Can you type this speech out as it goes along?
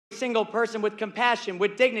single person with compassion,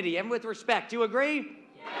 with dignity, and with respect. Do you agree?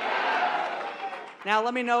 Yes. Now,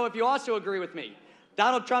 let me know if you also agree with me.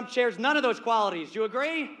 Donald Trump shares none of those qualities. Do you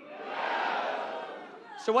agree? Yes.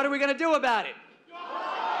 So what are we going to do about it?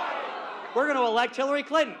 We're going to elect Hillary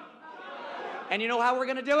Clinton. And you know how we're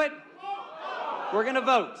going to do it? We're going to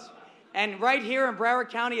vote. And right here in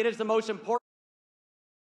Broward County, it is the most important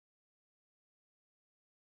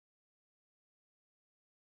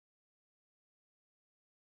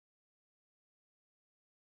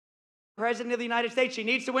President of the United States. She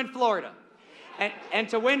needs to win Florida. And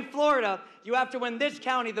to win Florida, you have to win this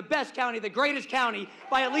county, the best county, the greatest county,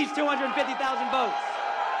 by at least 250,000 votes.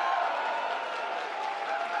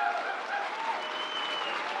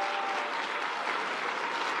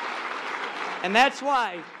 And that's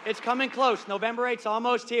why it's coming close. November 8th is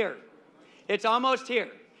almost here. It's almost here.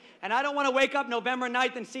 And I don't want to wake up November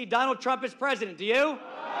 9th and see Donald Trump as president. Do you? No.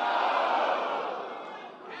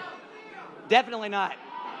 Definitely not.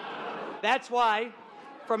 That's why,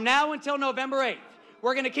 from now until November 8th,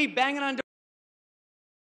 we're going to keep banging on doors.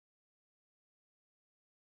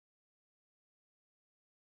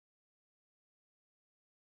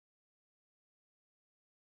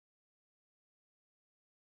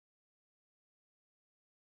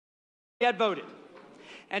 Get voted.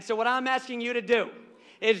 And so what I'm asking you to do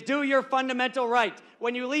is do your fundamental right.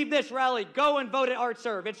 When you leave this rally, go and vote at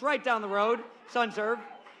ArtServe. It's right down the road, SunServe.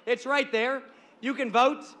 It's right there. You can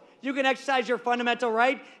vote. You can exercise your fundamental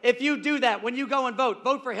right. If you do that, when you go and vote,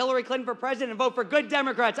 vote for Hillary Clinton for president and vote for good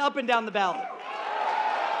Democrats up and down the ballot.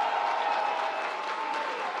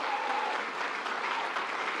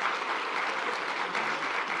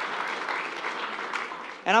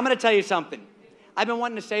 And I'm going to tell you something. I've been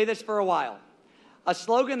wanting to say this for a while. A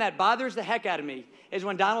slogan that bothers the heck out of me is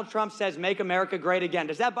when Donald Trump says, "Make America Great Again."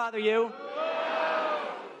 Does that bother you?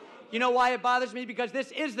 You know why it bothers me? Because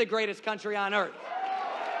this is the greatest country on earth.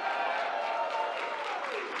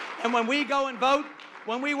 And when we go and vote,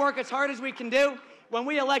 when we work as hard as we can do, when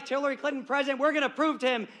we elect Hillary Clinton president, we're going to prove to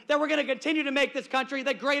him that we're going to continue to make this country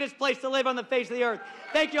the greatest place to live on the face of the earth.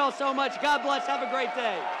 Thank you all so much. God bless. Have a great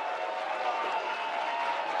day.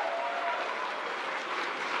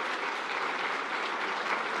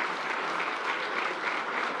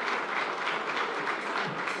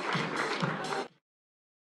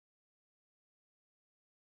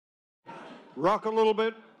 Rock a little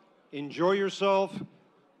bit. Enjoy yourself.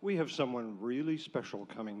 We have someone really special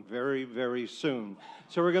coming very, very soon.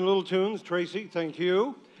 So we're going to little tunes. Tracy, thank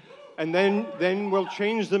you. And then we'll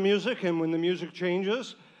change the music, and when the music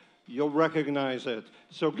changes, you'll recognize it.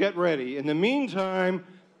 So get ready. In the meantime,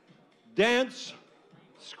 dance,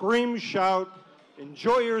 scream, shout,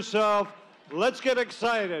 enjoy yourself. Let's get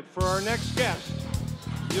excited for our next guest.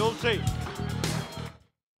 You'll see.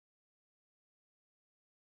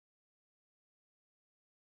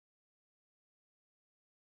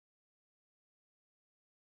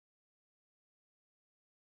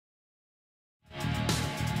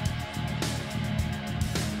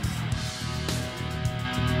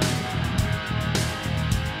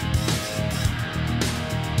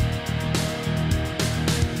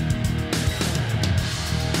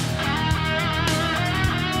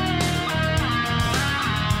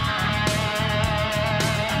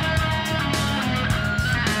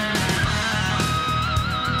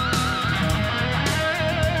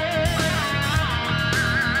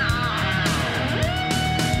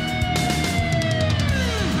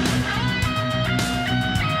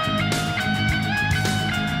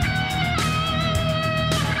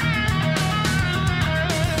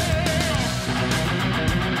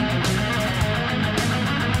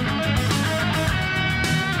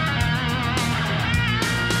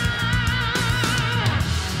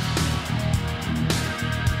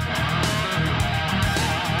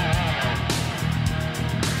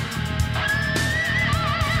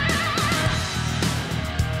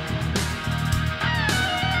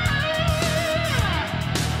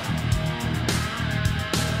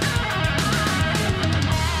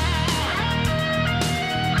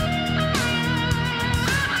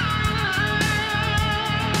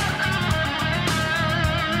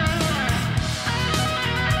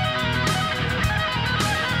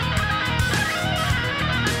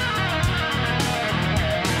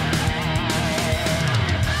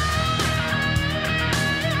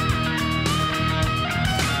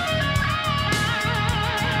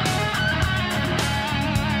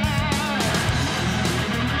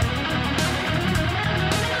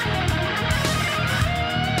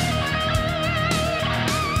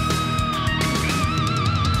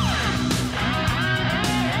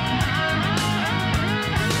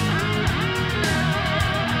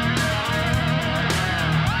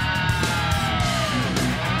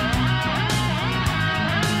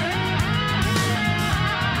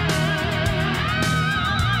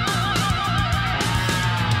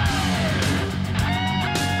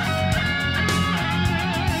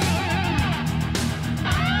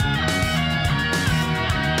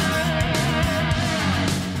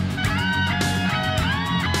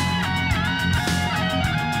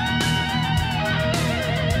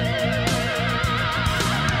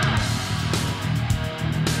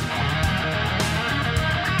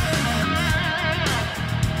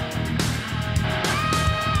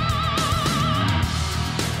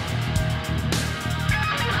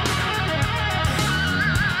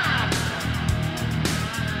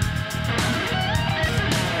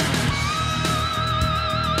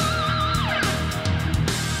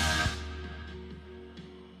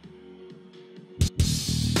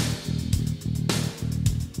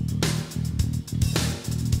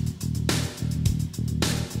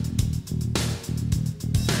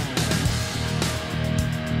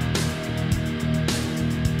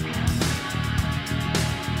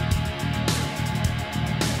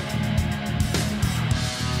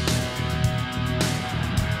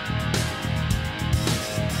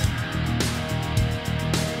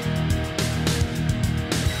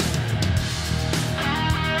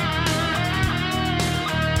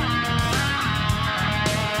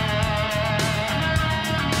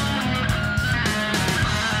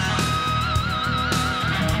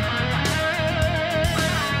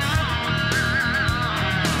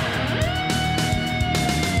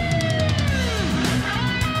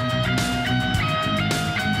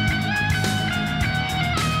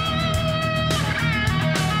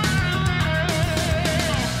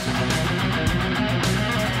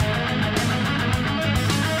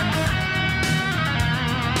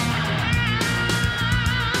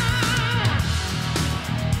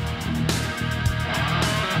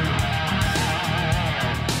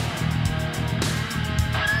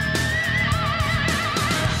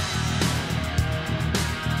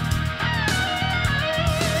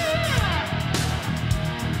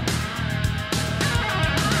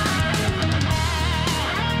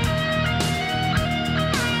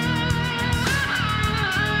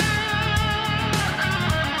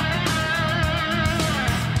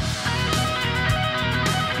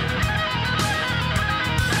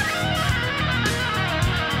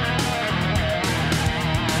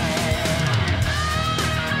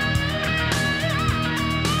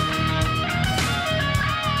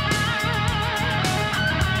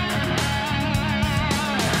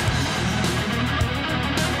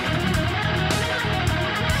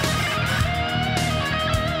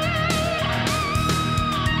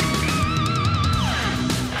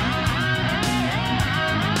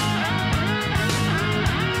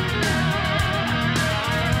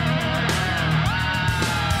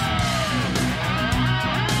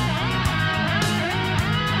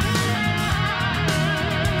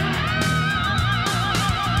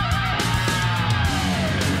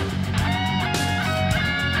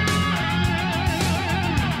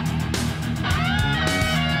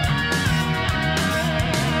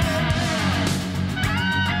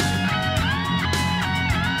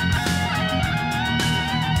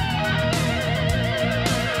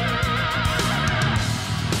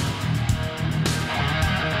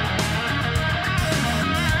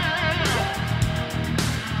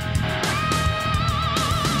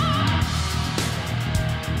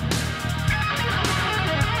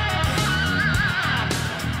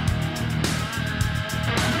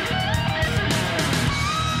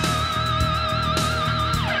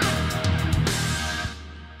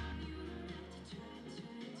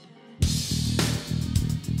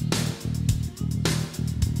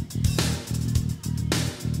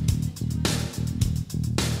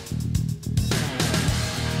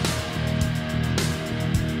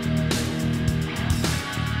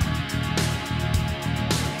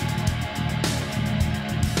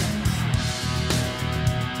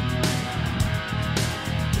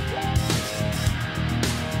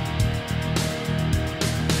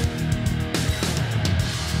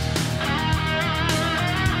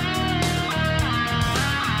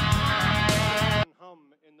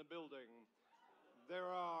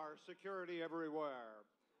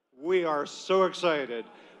 We are so excited.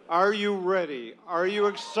 Are you ready? Are you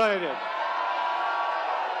excited?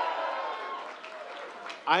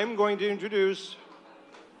 I'm going to introduce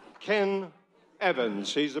Ken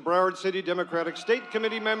Evans. He's the Broward City Democratic State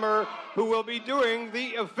Committee member who will be doing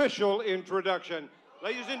the official introduction.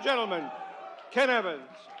 Ladies and gentlemen, Ken Evans.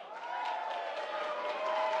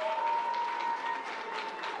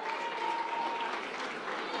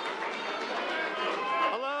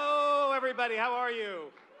 Hello, everybody. How are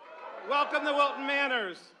you? Welcome to Wilton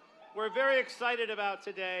Manors. We're very excited about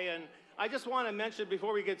today, and I just want to mention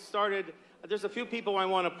before we get started, there's a few people I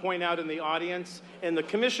want to point out in the audience, and the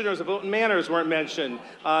commissioners of Wilton Manors weren't mentioned.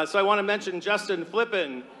 So I want to mention Justin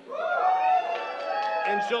Flippin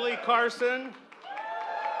and Julie Carson,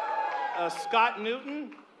 Scott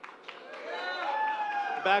Newton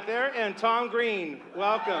back there, and Tom Green.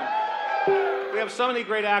 Welcome. We have so many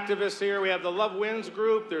great activists here. We have the Love Wins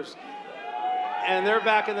group. And they're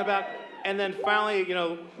back in the back. And then finally, you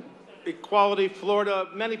know, Equality Florida.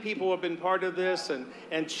 Many people have been part of this,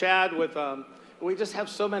 and Chad with, we just have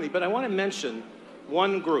so many. But I want to mention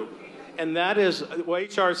one group, and that is, well,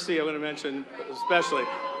 HRC I'm going to mention especially.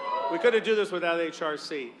 We couldn't do this without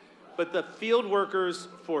HRC. But the field workers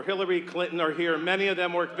for Hillary Clinton are here. Many of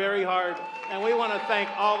them work very hard, and we want to thank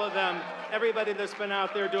all of them, everybody that's been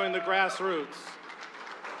out there doing the grassroots.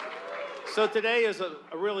 So today is a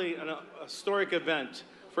really an historic event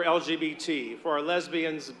for LGBT, for our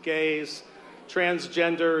lesbians, gays,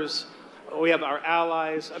 transgenders. We have our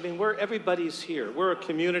allies. I mean, everybody's here. We're a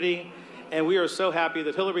community, and we are so happy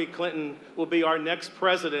that Hillary Clinton will be our next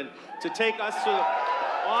president to take us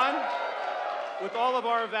on with all of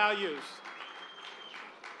our values.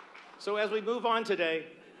 So as we move on today,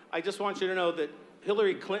 I just want you to know that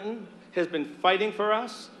Hillary Clinton has been fighting for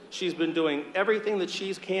us. She's been doing everything that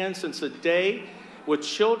she can since the day with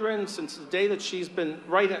children, since the day that she's been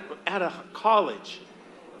right at a college.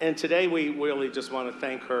 And today we really just want to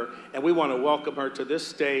thank her, and we want to welcome her to this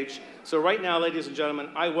stage. So right now, ladies and gentlemen,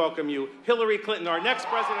 I welcome you, Hillary Clinton, our next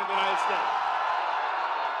president of the United States.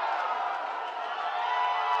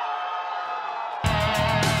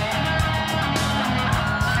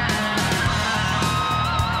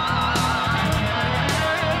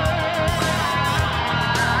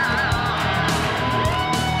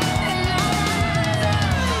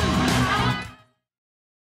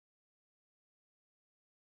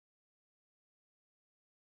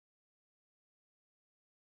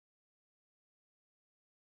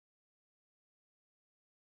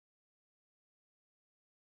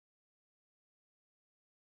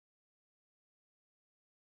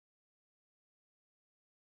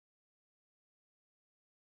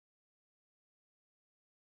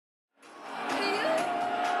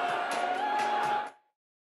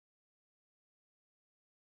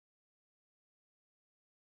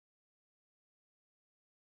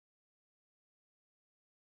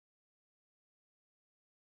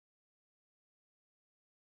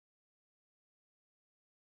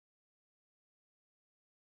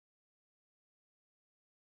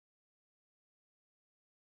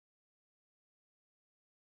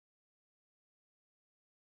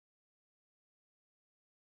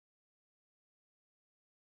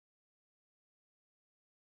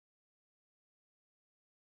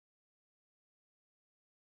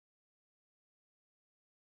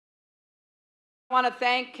 I want to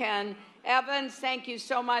thank Ken Evans. Thank you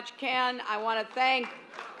so much, Ken. I want to thank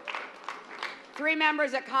 3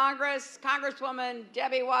 members of Congress, Congresswoman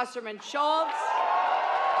Debbie Wasserman Schultz,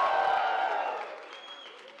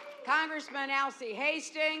 Congressman Alcee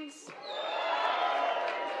Hastings,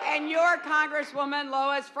 and your Congresswoman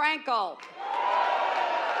Lois Frankel.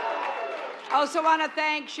 I also want to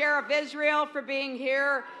thank Sheriff Israel for being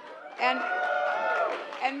here, and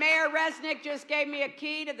Mayor Resnick just gave me a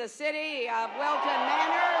key to the city of Wilton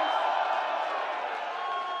Manors.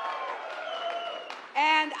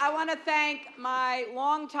 And I want to thank my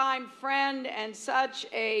longtime friend and such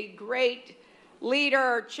a great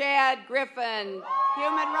leader, Chad Griffin,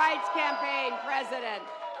 Human Rights Campaign President.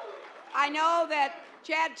 I know that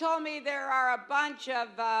Chad told me there are a bunch of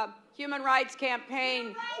Human Rights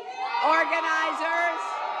Campaign organizers.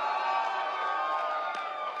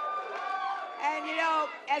 And, you know,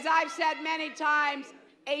 as I've said many times,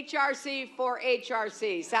 HRC for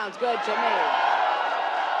HRC sounds good to me.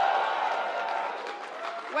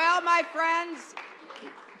 Well, my friends,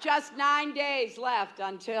 just 9 days left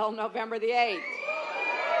until November the 8th.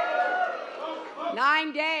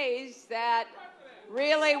 9 days that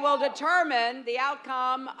really will determine the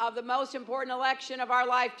outcome of the most important election of our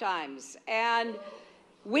lifetimes. And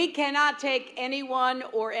we cannot take anyone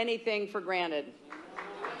or anything for granted.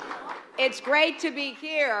 It's great to be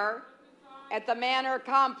here at the Manor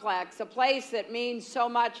Complex, a place that means so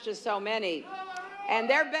much to so many. And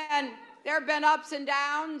there have been ups and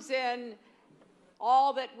downs in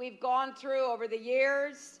all that we've gone through over the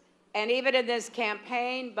years, and even in this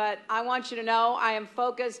campaign, but I want you to know I am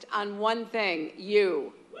focused on one thing: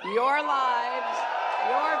 you, your lives,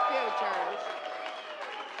 your futures,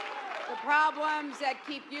 the problems that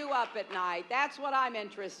keep you up at night. That's what I'm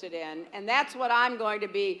interested in, and that's what I'm going to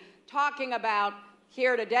be talking about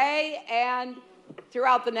here today and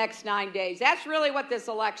throughout the next 9 days. That's really what this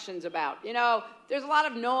election's about. You know, there's a lot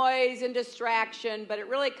of noise and distraction, but it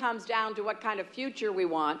really comes down to what kind of future we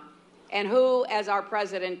want and who, as our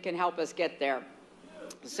president, can help us get there.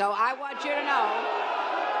 So I want you to know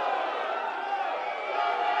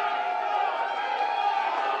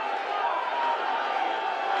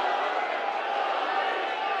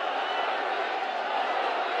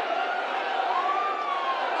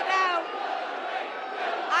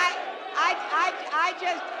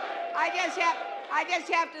I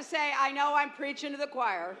just have to say, I know I'm preaching to the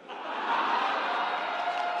choir.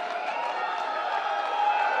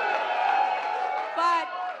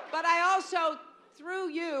 But I also, through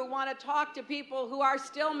you, want to talk to people who are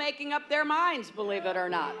still making up their minds, believe it or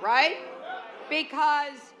not, right?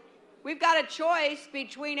 Because we've got a choice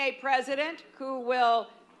between a president who will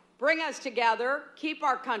bring us together, keep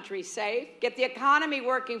our country safe, get the economy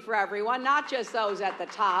working for everyone, not just those at the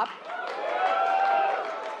top,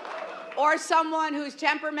 or someone who's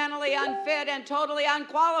temperamentally unfit and totally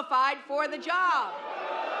unqualified for the job.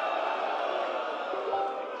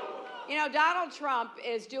 You know, Donald Trump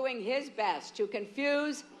is doing his best to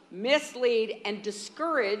confuse, mislead, and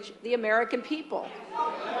discourage the American people.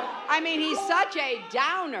 I mean, he's such a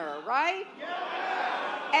downer, right?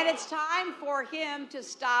 And it's time for him to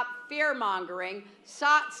stop fear-mongering,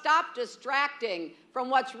 stop distracting from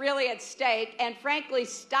what's really at stake, and frankly,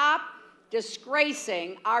 stop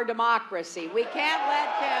disgracing our democracy. We can't let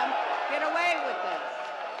him get away with this.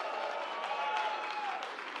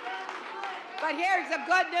 But here's the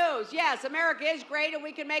good news. Yes, America is great, and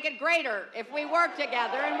we can make it greater if we work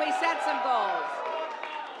together and we set some goals.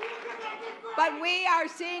 But we are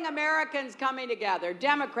seeing Americans coming together,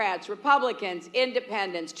 Democrats, Republicans,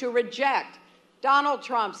 independents, to reject Donald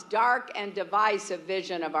Trump's dark and divisive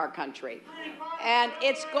vision of our country. And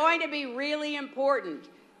it's going to be really important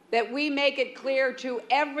that we make it clear to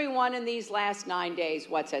everyone in these last 9 days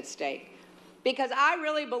what's at stake. Because I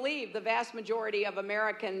really believe the vast majority of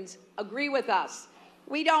Americans agree with us.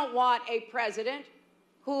 We don't want a president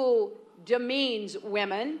who demeans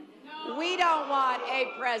women. We don't want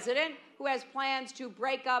a president who has plans to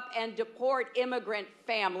break up and deport immigrant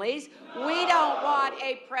families. We don't want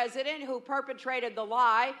a president who perpetrated the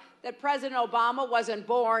lie that President Obama wasn't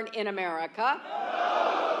born in America.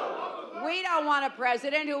 We don't want a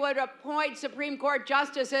president who would appoint Supreme Court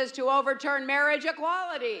justices to overturn marriage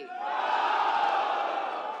equality.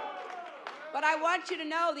 But I want you to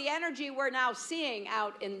know the energy we're now seeing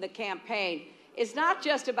out in the campaign is not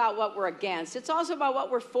just about what we're against, it's also about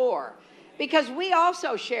what we're for. Because we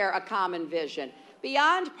also share a common vision.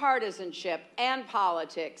 Beyond partisanship and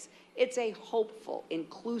politics, it's a hopeful,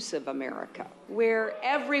 inclusive America where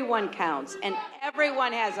everyone counts and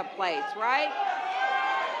everyone has a place, right?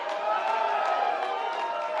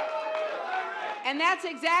 And that's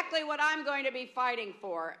exactly what I'm going to be fighting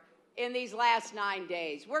for in these last 9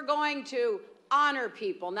 days. We're going to honor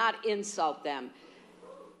people, not insult them.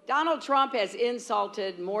 Donald Trump has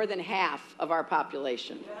insulted more than half of our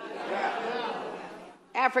population.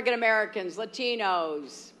 African Americans,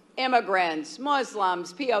 Latinos, immigrants,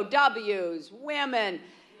 Muslims, POWs, women,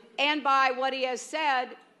 and by what he has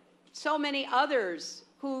said, so many others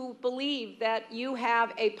who believe that you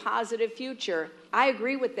have a positive future. I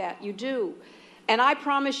agree with that, you do. And I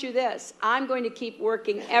promise you this, I'm going to keep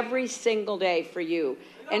working every single day for you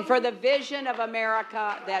and for the vision of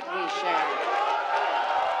America that we share.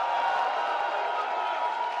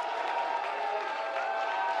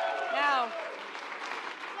 Now,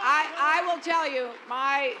 I will tell you,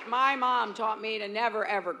 my mom taught me to never,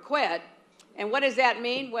 ever quit. And what does that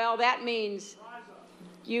mean? Well, that means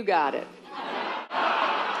you got it.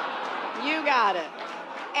 You got it.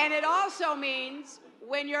 And it also means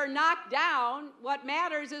when you're knocked down, what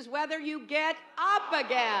matters is whether you get up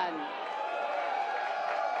again.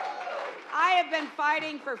 I have been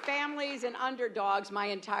fighting for families and underdogs my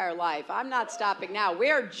entire life. I'm not stopping now.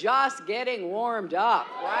 We're just getting warmed up,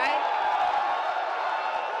 right?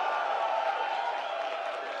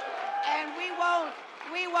 And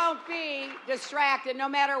we won't be distracted no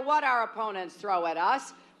matter what our opponents throw at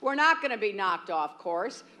us. We're not going to be knocked off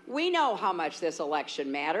course. We know how much this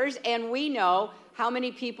election matters, and we know how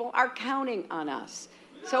many people are counting on us.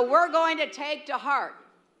 So we're going to take to heart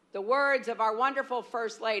the words of our wonderful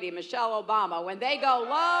First Lady, Michelle Obama. When they go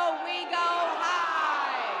low, we go high.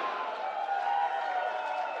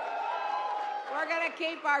 We're going to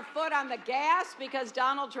keep our foot on the gas because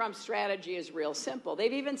Donald Trump's strategy is real simple.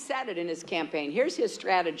 They've even said it in his campaign. Here's his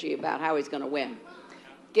strategy about how he's going to win.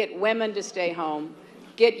 Get women to stay home.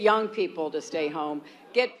 Get young people to stay home.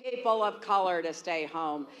 Get people of color to stay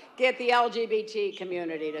home. Get the LGBT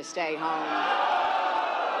community to stay home.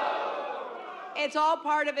 It's all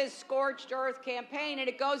part of his scorched earth campaign, and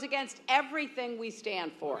it goes against everything we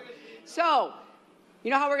stand for. So, you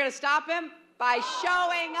know how we're going to stop him? By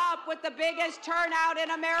showing up with the biggest turnout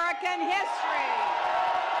in American history.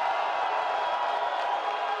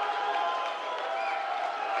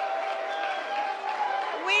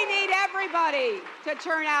 We need everybody to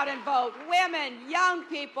turn out and vote. Women, young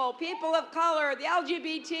people, people of color, the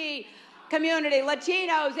LGBT community,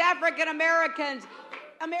 Latinos, African Americans,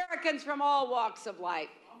 Americans from all walks of life.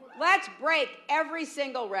 Let's break every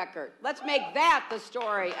single record. Let's make that the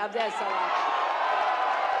story of this election.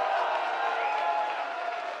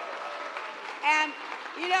 And,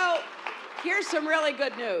 you know, here's some really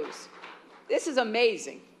good news. This is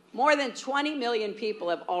amazing. More than 20 million people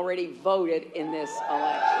have already voted in this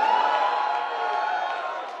election.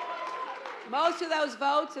 Most of those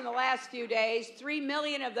votes in the last few days, 3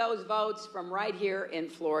 million of those votes from right here in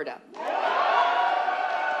Florida.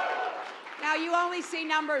 Now, you only see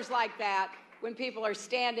numbers like that when people are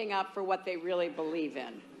standing up for what they really believe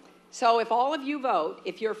in. So if all of you vote,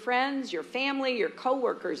 if your friends, your family, your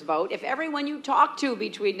coworkers vote, if everyone you talk to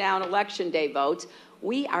between now and Election Day votes,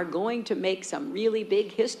 we are going to make some really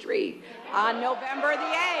big history on November the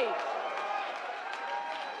 8th.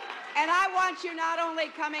 And I want you not only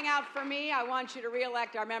coming out for me, I want you to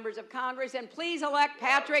re-elect our members of Congress, and please elect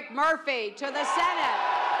Patrick Murphy to the Senate.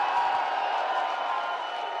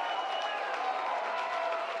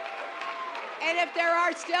 And if there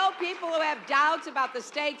are still people who have doubts about the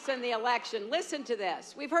stakes in the election, listen to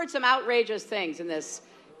this. We've heard some outrageous things in this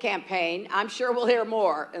campaign. I'm sure we'll hear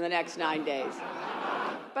more in the next 9 days.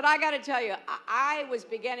 But I got to tell you, I was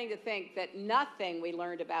beginning to think that nothing we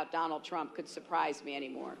learned about Donald Trump could surprise me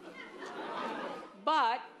anymore.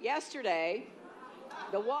 But yesterday,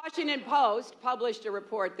 the Washington Post published a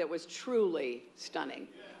report that was truly stunning.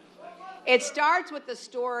 It starts with the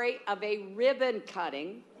story of a ribbon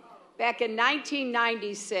cutting back in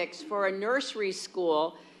 1996 for a nursery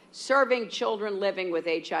school serving children living with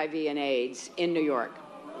HIV and AIDS in New York.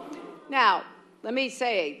 Now, let me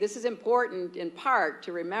say, this is important in part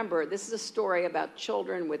to remember this is a story about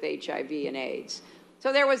children with HIV and AIDS.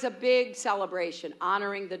 So there was a big celebration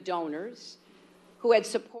honoring the donors who had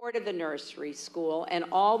supported the nursery school and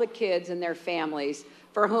all the kids and their families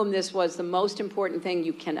for whom this was the most important thing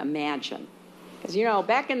you can imagine. Because, you know,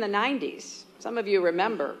 back in the 90s, some of you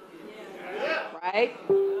remember, right?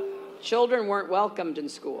 Children weren't welcomed in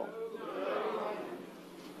school.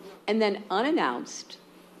 And then unannounced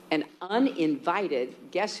and uninvited,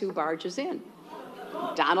 guess who barges in?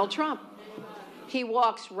 Donald Trump. He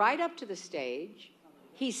walks right up to the stage.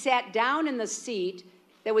 He sat down in the seat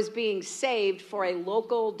that was being saved for a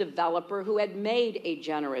local developer who had made a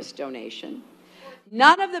generous donation.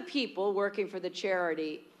 None of the people working for the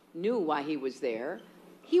charity knew why he was there.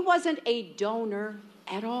 He wasn't a donor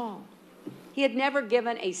at all. He had never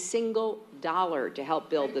given a single dollar to help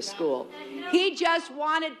build the school. He just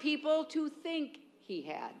wanted people to think he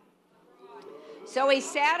had. So he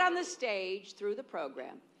sat on the stage through the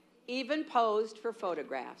program, even posed for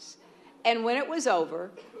photographs. And when it was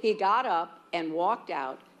over, he got up and walked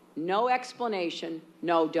out. No explanation,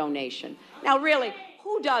 no donation. Now, really,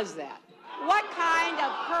 who does that? What kind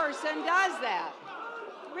of person does that?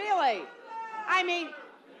 Really? I mean,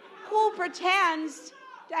 who pretends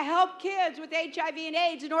to help kids with HIV and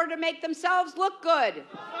AIDS in order to make themselves look good?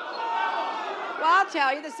 Well, I'll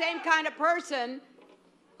tell you, the same kind of person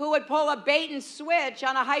who would pull a bait and switch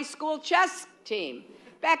on a high school chess team.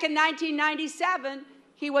 Back in 1997,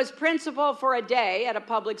 he was principal for a day at a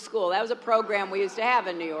public school. That was a program we used to have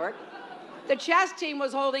in New York. The chess team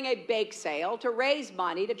was holding a bake sale to raise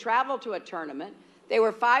money to travel to a tournament. They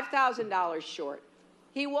were $5,000 short.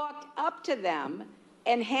 He walked up to them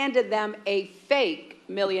and handed them a fake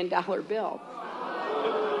 $1 million bill.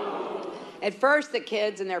 At first, the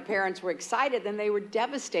kids and their parents were excited, then they were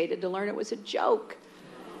devastated to learn it was a joke.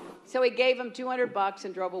 So he gave them $200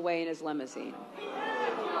 and drove away in his limousine.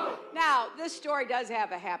 Now, this story does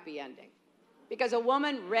have a happy ending because a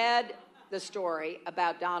woman read the story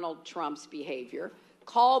about Donald Trump's behavior,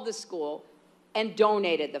 called the school and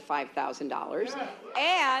donated the $5,000.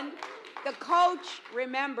 And the coach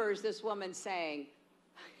remembers this woman saying,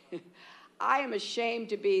 I am ashamed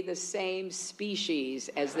to be the same species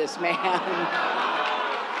as this man.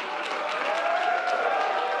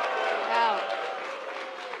 Now,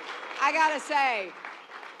 I gotta say,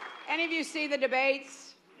 any of you see the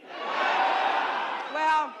debates?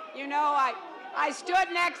 Well, you know, I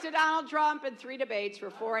stood next to Donald Trump in 3 debates for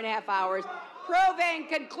 4.5 hours, proving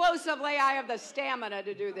conclusively I have the stamina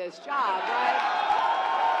to do this job, right?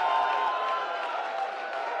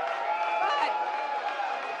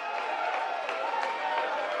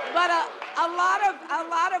 But a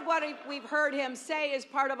lot of what we've heard him say is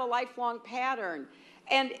part of a lifelong pattern.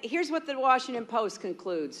 And here's what the Washington Post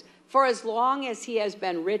concludes. For as long as he has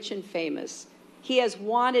been rich and famous, he has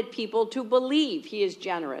wanted people to believe he is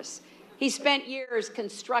generous. He spent years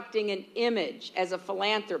constructing an image as a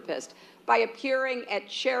philanthropist by appearing at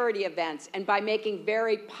charity events and by making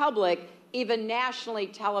very public, even nationally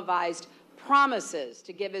televised promises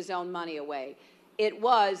to give his own money away. It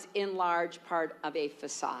was, in large part, of a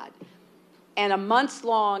facade. And a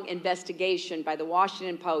months-long investigation by the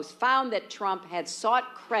Washington Post found that Trump had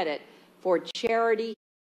sought credit for charity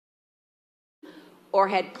or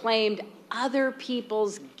had claimed other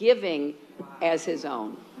people's giving as his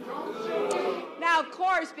own. Now, of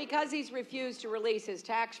course, because he's refused to release his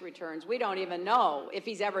tax returns, we don't even know if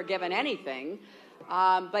he's ever given anything.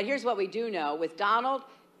 But here's what we do know. With Donald,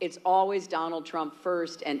 it's always Donald Trump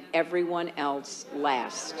first and everyone else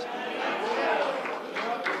last.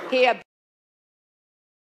 He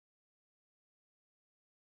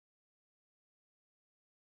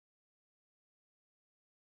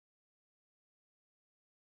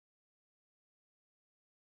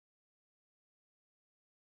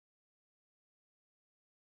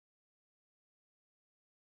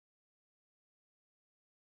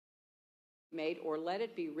made or let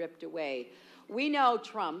it be ripped away. We know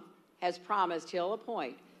Trump has promised he'll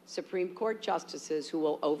appoint Supreme Court justices who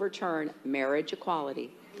will overturn marriage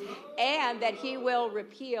equality, and that he will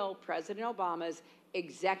repeal President Obama's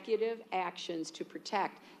executive actions to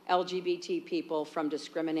protect LGBT people from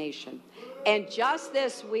discrimination. And just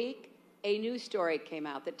this week, a news story came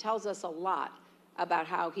out that tells us a lot about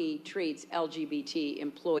how he treats LGBT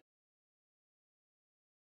employees.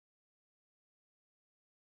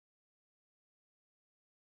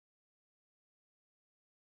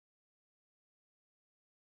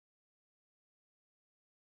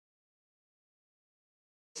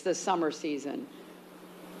 The summer season.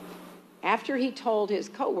 After he told his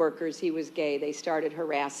coworkers he was gay, they started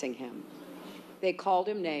harassing him. They called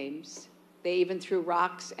him names. They even threw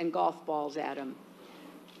rocks and golf balls at him.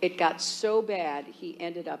 It got so bad, he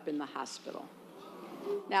ended up in the hospital.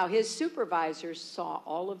 Now, his supervisors saw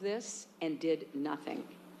all of this and did nothing.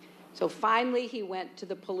 So finally, he went to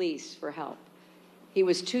the police for help. He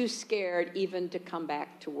was too scared even to come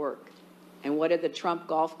back to work. And what did the Trump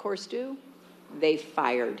golf course do? They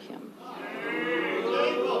fired him.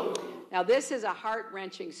 Now, this is a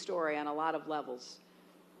heart-wrenching story on a lot of levels.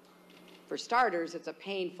 For starters, it's a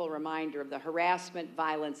painful reminder of the harassment,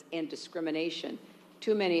 violence, and discrimination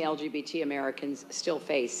too many LGBT Americans still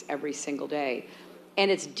face every single day. And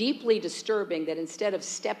it's deeply disturbing that instead of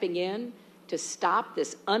stepping in to stop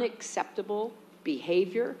this unacceptable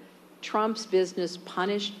behavior, Trump's business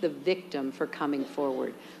punished the victim for coming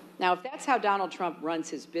forward. Now, if that's how Donald Trump runs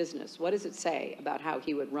his business, what does it say about how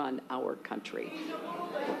he would run our country?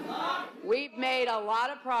 We've made a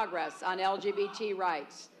lot of progress on LGBT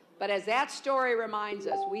rights, but as that story reminds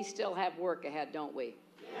us, we still have work ahead, don't we?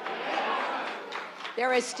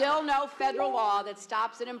 There is still no federal law that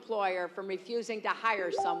stops an employer from refusing to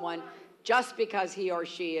hire someone just because he or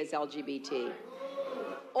she is LGBT,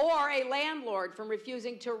 or a landlord from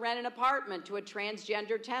refusing to rent an apartment to a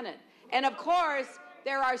transgender tenant. And of course,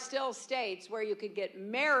 there are still states where you could get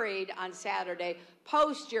married on Saturday,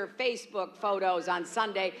 post your Facebook photos on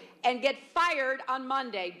Sunday, and get fired on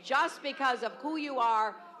Monday just because of who you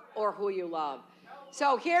are or who you love.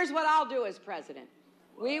 So here's what I'll do as president.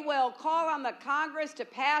 We will call on the Congress to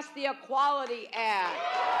pass the Equality Act.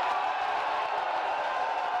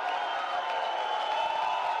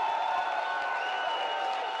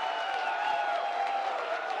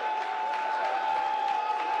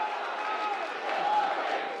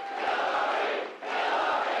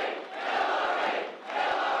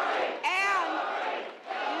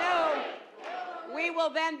 Will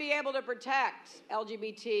then be able to protect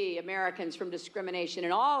LGBT Americans from discrimination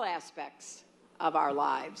in all aspects of our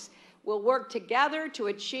lives. We'll work together to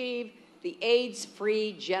achieve the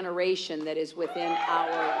AIDS-free generation that is within our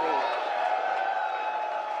reach.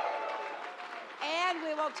 And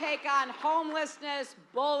take on homelessness,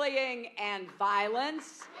 bullying, and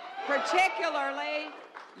violence, particularly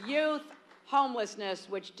youth homelessness,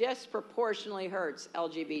 which disproportionately hurts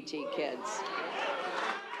LGBT kids.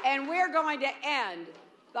 And we're going to end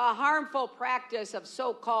the harmful practice of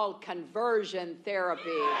so-called conversion therapy.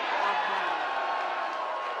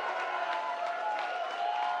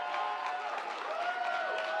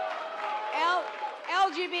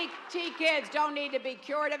 LGBT kids don't need to be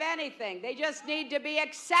cured of anything. They just need to be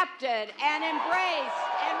accepted and embraced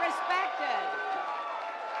and respected.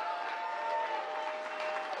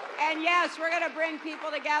 And yes, we're going to bring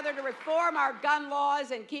people together to reform our gun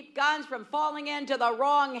laws and keep guns from falling into the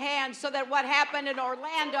wrong hands so that what happened in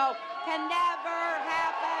Orlando can never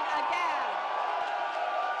happen again.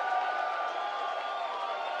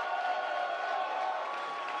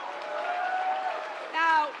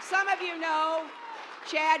 Now, some of you know,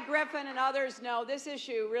 Chad Griffin and others know, this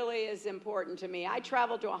issue really is important to me. I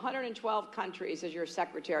traveled to 112 countries as your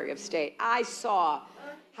Secretary of State. I saw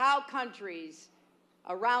how countries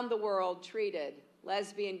around the world treated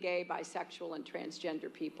lesbian, gay, bisexual, and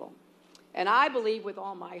transgender people. And I believe with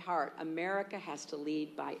all my heart, America has to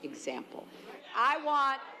lead by example. I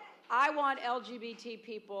want LGBT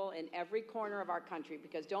people in every corner of our country,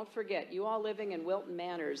 because don't forget, you all living in Wilton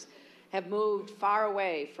Manors have moved far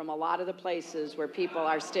away from a lot of the places where people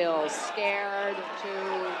are still scared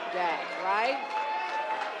to death, right?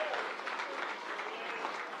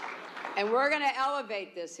 And we're going to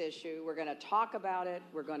elevate this issue. We're going to talk about it.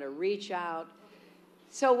 We're going to reach out.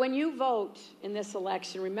 So when you vote in this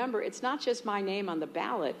election, remember, it's not just my name on the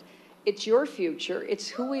ballot. It's your future. It's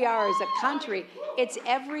who we are as a country. It's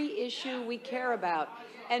every issue we care about.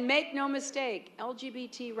 And make no mistake,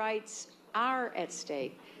 LGBT rights are at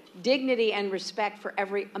stake. Dignity and respect for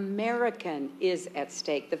every American is at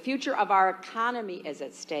stake. The future of our economy is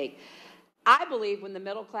at stake. I believe when the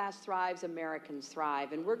middle class thrives, Americans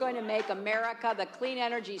thrive. And we're going to make America the clean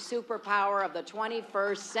energy superpower of the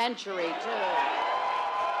 21st century, too.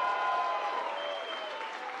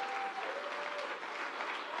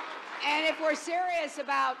 And if we're serious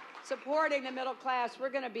about supporting the middle class, we're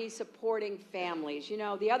going to be supporting families. You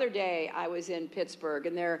know, the other day I was in Pittsburgh,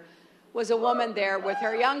 and there was a woman there with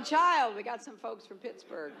her young child. We got some folks from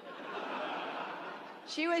Pittsburgh.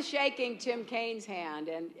 She was shaking Tim Kaine's hand,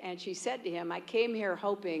 and she said to him, I came here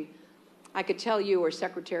hoping I could tell you or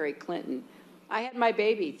Secretary Clinton, I had my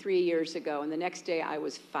baby 3 years ago, and the next day I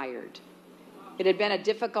was fired. It had been a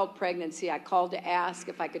difficult pregnancy. I called to ask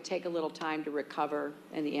if I could take a little time to recover,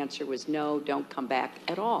 and the answer was no, don't come back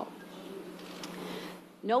at all.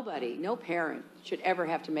 Nobody, no parent should ever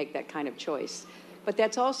have to make that kind of choice. But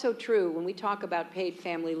that's also true when we talk about paid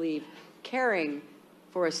family leave, caring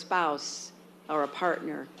for a spouse or a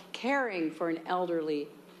partner, caring for an elderly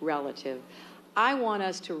relative. I want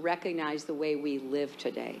us to recognize the way we live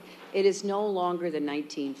today. It is no longer the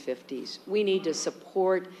 1950s. We need to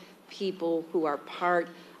support people who are part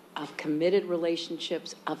of committed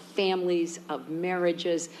relationships, of families, of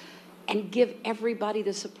marriages, and give everybody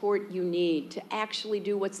the support you need to actually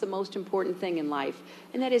do what's the most important thing in life,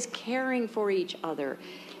 and that is caring for each other.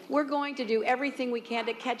 We're going to do everything we can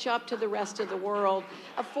to catch up to the rest of the world.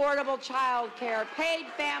 Affordable child care, paid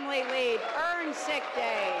family leave, earned sick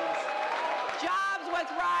days, jobs with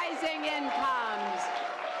rising incomes.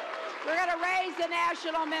 We're going to raise the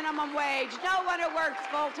national minimum wage. No one who works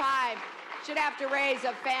full-time should have to raise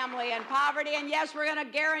a family in poverty. And yes, we're going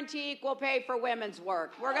to guarantee equal pay for women's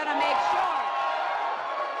work. We're going to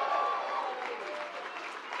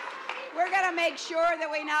make sure that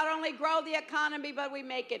we not only grow the economy, but we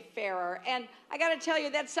make it fairer. And I got to tell you,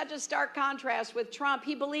 that's such a stark contrast with Trump.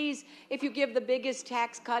 He believes if you give the biggest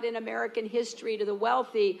tax cut in American history to the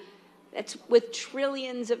wealthy, that's with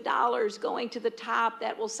trillions of dollars going to the top,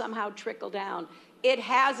 that will somehow trickle down. It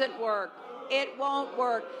hasn't worked. It won't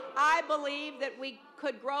work. I believe that we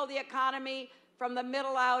could grow the economy from the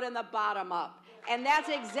middle out and the bottom up. And that's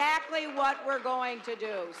exactly what we're going to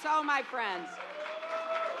do. So, my friends,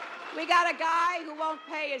 we got a guy who won't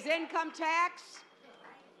pay his income tax.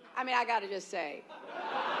 I mean, I got to just say,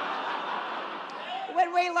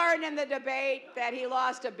 when we learned in the debate that he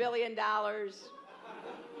lost $1 billion,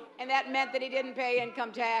 and that meant that he didn't pay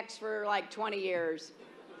income tax for like 20 years,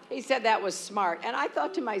 he said that was smart. And I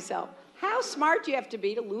thought to myself, how smart do you have to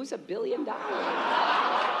be to lose $1 billion? Right?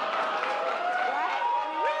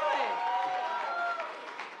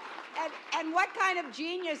 Really? And what kind of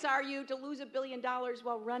genius are you to lose $1 billion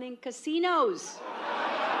while running casinos?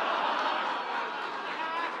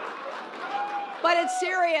 But it's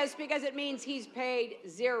serious because it means he's paid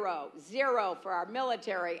zero for our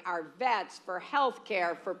military, our vets, for health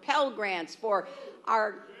care, for Pell Grants, for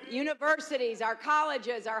our universities, our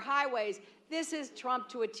colleges, our highways. This is Trump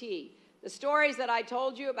to a T. The stories that I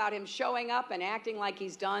told you about him showing up and acting like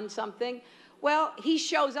he's done something, well, he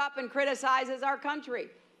shows up and criticizes our country.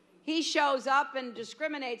 He shows up and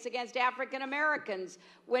discriminates against African Americans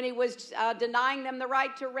when he was denying them the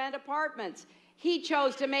right to rent apartments. He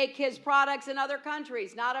chose to make his products in other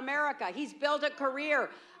countries, not America. He's built a career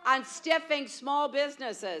on stiffing small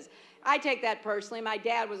businesses. I take that personally. My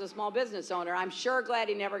dad was a small business owner. I'm sure glad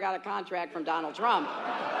he never got a contract from Donald Trump.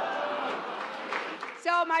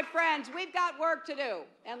 So, my friends, we've got work to do,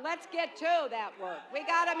 and let's get to that work. We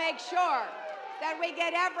got to make sure that we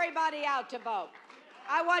get everybody out to vote.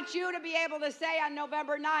 I want you to be able to say on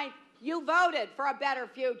November 9th, you voted for a better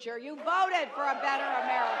future. You voted for a better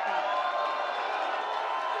America.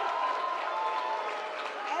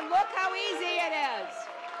 And look how easy it is.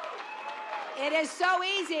 It is so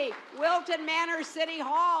easy. Wilton Manors City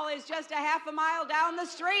Hall is just a half a mile down the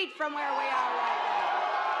street from where we are right now.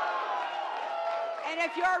 And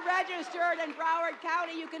if you're registered in Broward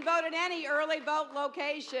County, you can vote at any early vote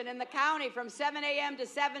location in the county from 7 a.m. to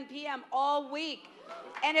 7 p.m. all week.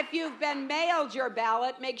 And if you've been mailed your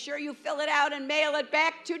ballot, make sure you fill it out and mail it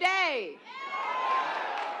back today.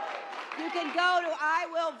 You can go to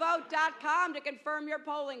iwillvote.com to confirm your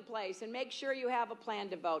polling place and make sure you have a plan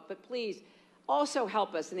to vote. But please, also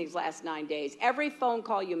help us in these last 9 days. Every phone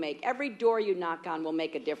call you make, every door you knock on will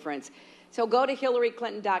make a difference. So go to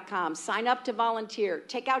HillaryClinton.com, sign up to volunteer,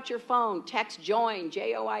 take out your phone, text JOIN,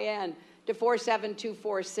 J-O-I-N, to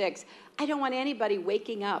 47246. I don't want anybody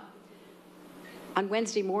waking up on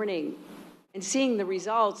Wednesday morning and seeing the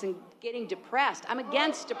results and getting depressed. I'm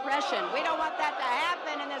against depression. We don't want that to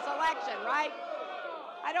happen in this election, right?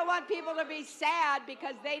 I don't want people to be sad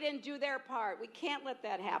because they didn't do their part. We can't let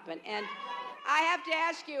that happen. And I have to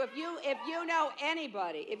ask you, if you know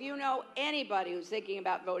anybody who's thinking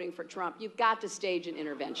about voting for Trump, you've got to stage an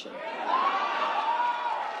intervention.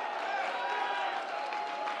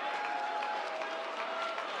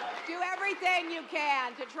 Do everything you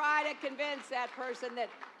can to try to convince that person that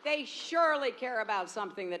they surely care about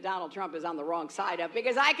something that Donald Trump is on the wrong side of,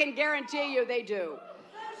 because I can guarantee you they do.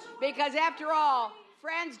 Because after all,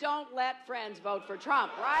 friends don't let friends vote for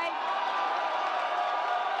Trump, right?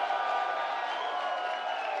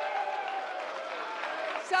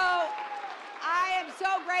 So, I am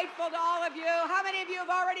so grateful to all of you. How many of you have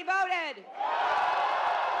already voted?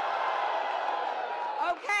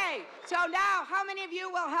 Okay, so now, how many of you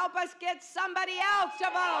will help us get somebody else to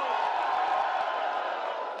vote?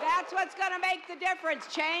 That's what's going to make the difference.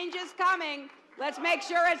 Change is coming. Let's make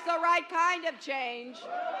sure it's the right kind of change.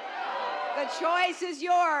 The choice is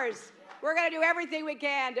yours. We're going to do everything we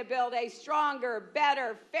can to build a stronger,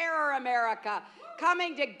 better, fairer America,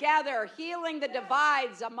 coming together, healing the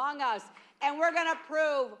divides among us, and we're going to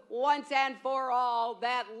prove once and for all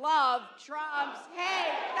that love trumps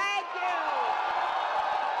hate. Thank you.